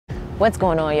What's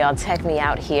going on, y'all? Tech Me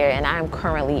Out here, and I'm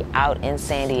currently out in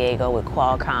San Diego with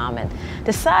Qualcomm and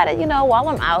decided, you know, while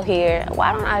I'm out here,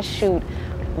 why don't I shoot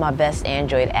my best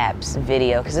Android apps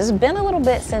video? Because it's been a little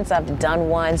bit since I've done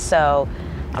one, so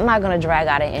I'm not gonna drag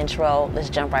out an intro. Let's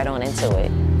jump right on into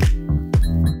it.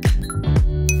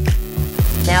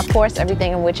 Now, of course,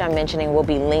 everything in which I'm mentioning will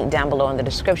be linked down below in the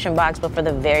description box, but for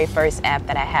the very first app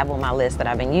that I have on my list that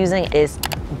I've been using is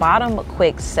Bottom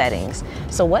Quick Settings.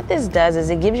 So what this does is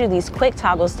it gives you these quick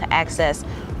toggles to access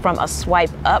from a swipe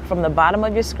up from the bottom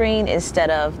of your screen instead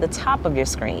of the top of your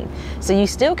screen. So you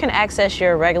still can access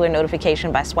your regular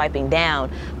notification by swiping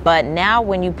down, but now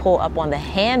when you pull up on the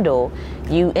handle,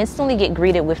 you instantly get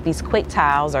greeted with these quick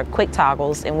tiles or quick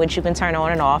toggles in which you can turn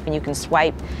on and off, and you can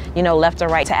swipe, you know, left or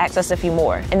right to access a few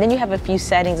more. And then you have a few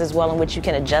settings as well in which you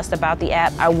can adjust about the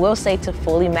app. I will say to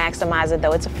fully maximize it,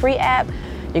 though it's a free app,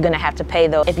 you're gonna have to pay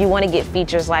though. If you wanna get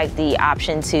features like the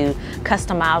option to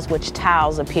customize which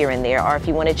tiles appear in there, or if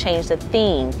you wanna change the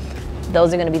theme,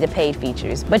 those are gonna be the paid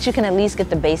features. But you can at least get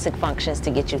the basic functions to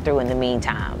get you through in the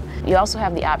meantime. You also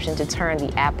have the option to turn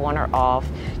the app on or off.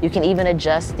 You can even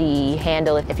adjust the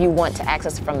handle if you want to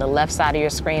access from the left side of your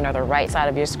screen or the right side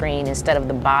of your screen instead of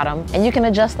the bottom. And you can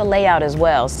adjust the layout as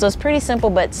well. So it's pretty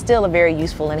simple, but still a very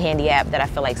useful and handy app that I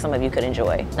feel like some of you could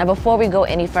enjoy. Now, before we go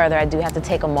any further, I do have to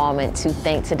take a moment to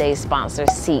thank today's sponsor,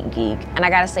 SeatGeek. And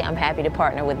I gotta say, I'm happy to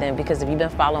partner with them because if you've been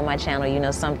following my channel, you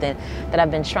know something that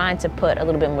I've been trying to put a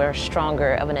little bit more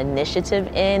stronger of an initiative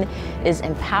in is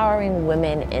empowering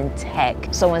women in tech.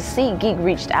 So when SeatGeek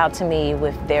reached out to me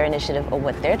with their initiative of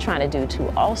what they're trying to do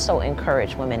to also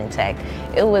encourage women in tech,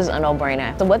 it was a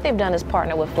no-brainer. So what they've done is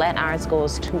partner with Flatiron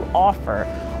Schools to offer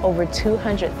over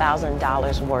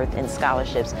 $200,000 worth in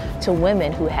scholarships to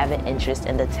women who have an interest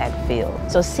in the tech field.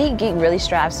 So SeatGeek really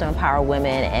strives to empower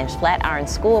women, and Flatiron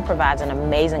School provides an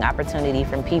amazing opportunity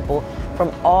for people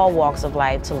from all walks of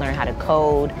life to learn how to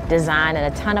code, design,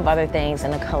 and a ton of other things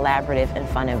in a collaborative and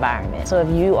fun environment. So if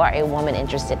you are a woman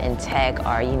interested in tech,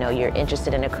 or you know you're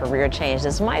interested in a career change,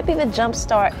 this might be the jump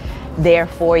start there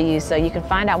for you. So you can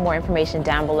find out more information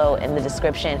down below in the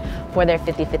description for their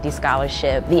 50-50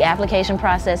 scholarship. The application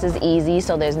process is easy,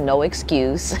 so there's no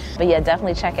excuse. But yeah,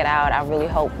 definitely check it out. I really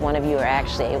hope one of you are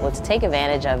actually able to take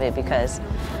advantage of it because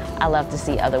I love to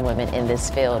see other women in this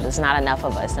field. There's not enough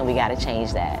of us, and we gotta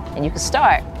change that. And you can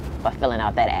start by filling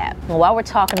out that app. And while we're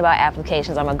talking about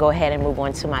applications, I'm gonna go ahead and move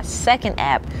on to my second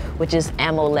app, which is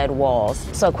AMOLED walls.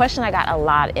 So a question I got a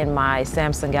lot in my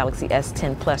Samsung Galaxy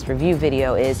S10 Plus review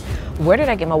video is, where did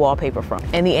I get my wallpaper from?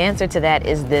 And the answer to that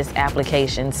is this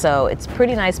application. So it's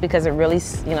pretty nice because it really,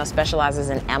 you know,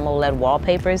 specializes in AMOLED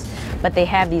wallpapers, but they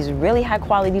have these really high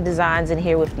quality designs in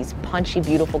here with these punchy,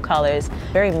 beautiful colors,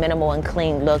 very minimal and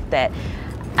clean look that,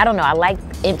 I don't know, I like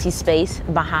empty space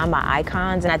behind my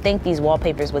icons, and I think these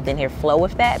wallpapers within here flow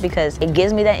with that because it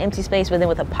gives me that empty space, but then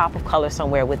with a pop of color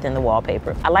somewhere within the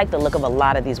wallpaper. I like the look of a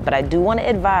lot of these, but I do want to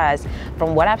advise,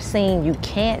 from what I've seen, you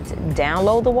can't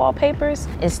download the wallpapers.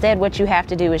 Instead, what you have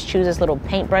to do is choose this little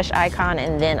paintbrush icon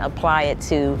and then apply it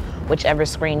to whichever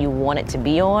screen you want it to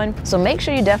be on. So make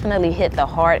sure you definitely hit the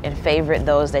heart and favorite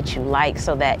those that you like,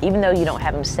 so that even though you don't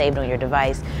have them saved on your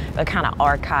device, they're kind of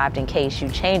archived in case you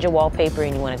change your wallpaper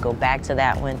and you want to go back to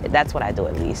that one. That's what I do,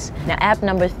 at least. Now, app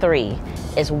number 3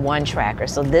 is One Tracker.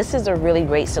 So this is a really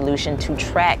great solution to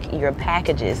track your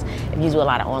packages. If you do a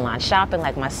lot of online shopping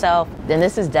like myself, then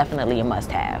this is definitely a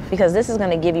must-have, because this is going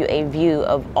to give you a view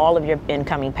of all of your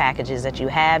incoming packages that you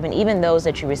have, and even those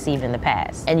that you received in the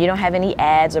past. And you don't have any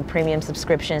ads or premium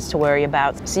subscriptions to worry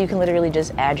about, so you can literally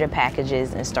just add your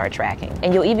packages and start tracking.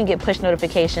 And you'll even get push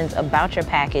notifications about your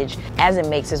package as it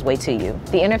makes its way to you.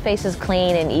 The interface is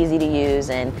clean and easy to use,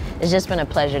 and it's just been a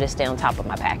pleasure to stay on top of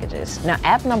my packages. Now,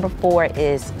 app number 4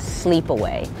 is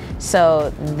Sleepaway.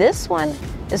 So this one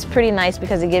is pretty nice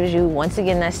because it gives you, once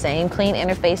again, that same clean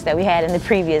interface that we had in the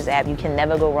previous app. You can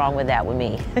never go wrong with that with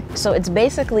me. So it's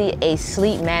basically a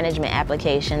sleep management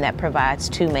application that provides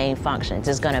 2 main functions.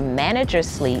 It's gonna manage your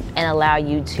sleep and allow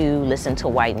you to listen to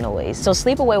white noise. So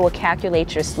Sleepaway will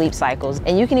calculate your sleep cycles,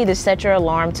 and you can either set your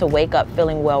alarm to wake up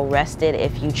feeling well rested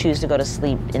if you choose to go to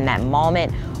sleep in that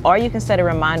moment, or you can set a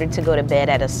reminder to go to bed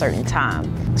at a certain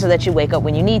time so that you wake up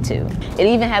when you need to. It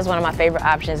even has one of my favorite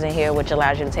options in here, which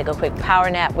allows you to take a quick power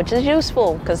nap, which is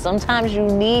useful because sometimes you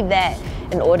need that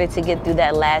in order to get through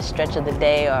that last stretch of the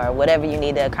day or whatever you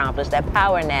need to accomplish. That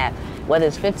power nap, whether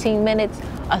it's 15 minutes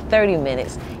or 30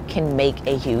 minutes, can make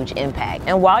a huge impact.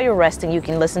 And while you're resting, you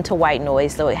can listen to white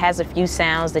noise. So it has a few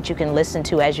sounds that you can listen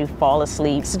to as you fall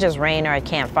asleep, such as rain or a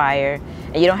campfire.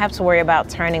 And you don't have to worry about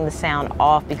turning the sound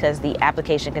off because the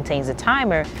application contains a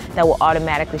timer that will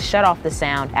automatically shut off the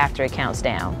sound after it counts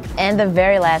down. And the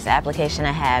very last application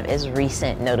I have is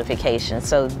recent notifications.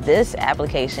 So this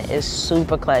application is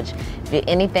super clutch. If you're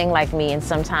anything like me and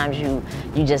sometimes you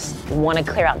just want to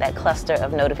clear out that cluster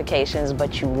of notifications,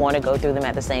 but you want to go through them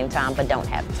at the same time but don't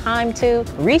have time to,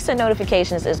 recent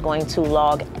notifications is going to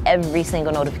log every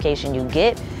single notification you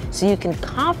get, so you can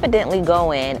confidently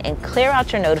go in and clear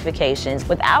out your notifications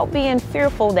without being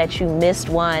fearful that you missed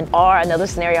one. Or another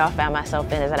scenario I found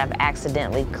myself in is that I've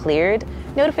accidentally cleared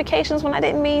notifications when I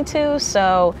didn't mean to.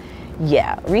 So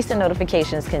yeah, recent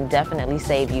notifications can definitely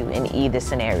save you in either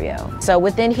scenario. So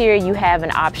within here, you have an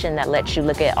option that lets you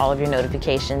look at all of your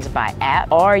notifications by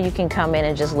app, or you can come in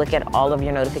and just look at all of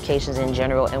your notifications in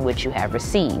general in which you have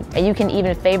received. And you can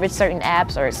even favorite certain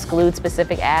apps or exclude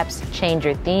specific apps, change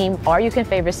your theme, or you can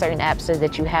favorite certain apps so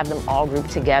that you have them all grouped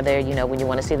together, you know, when you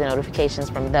want to see the notifications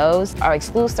from those, or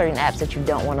exclude certain apps that you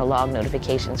don't want to log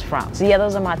notifications from. So yeah,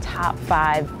 those are my top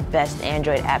 5 best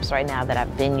Android apps right now that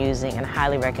I've been using and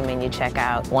highly recommend you check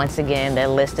out. Once again, they're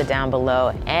listed down below.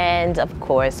 And of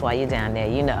course, while you're down there,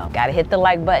 you know, gotta hit the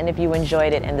like button if you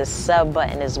enjoyed it and the sub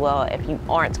button as well if you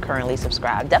aren't currently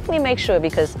subscribed. Definitely make sure,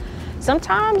 because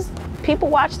sometimes people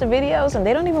watch the videos and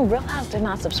they don't even realize they're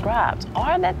not subscribed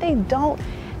or that they don't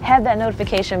have that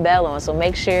notification bell on. So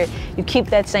make sure you keep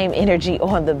that same energy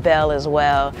on the bell as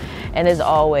well. And as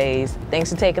always,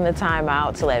 thanks for taking the time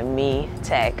out to let me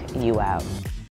tech you out.